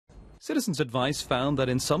Citizens' Advice found that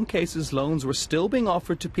in some cases loans were still being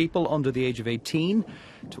offered to people under the age of 18,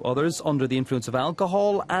 to others under the influence of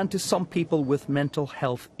alcohol, and to some people with mental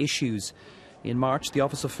health issues. In March, the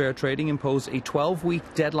Office of Fair Trading imposed a 12-week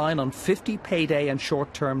deadline on 50 payday and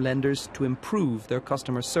short-term lenders to improve their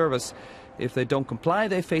customer service. If they don't comply,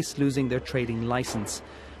 they face losing their trading licence.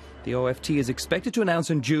 The OFT is expected to announce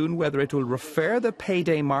in June whether it will refer the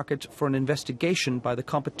payday market for an investigation by the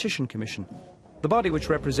Competition Commission. The body which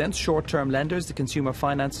represents short-term lenders, the Consumer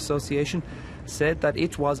Finance Association, said that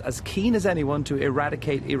it was as keen as anyone to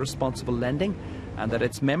eradicate irresponsible lending and that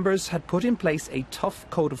its members had put in place a tough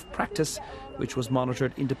code of practice which was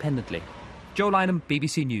monitored independently. Joe Lynham,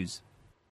 BBC News.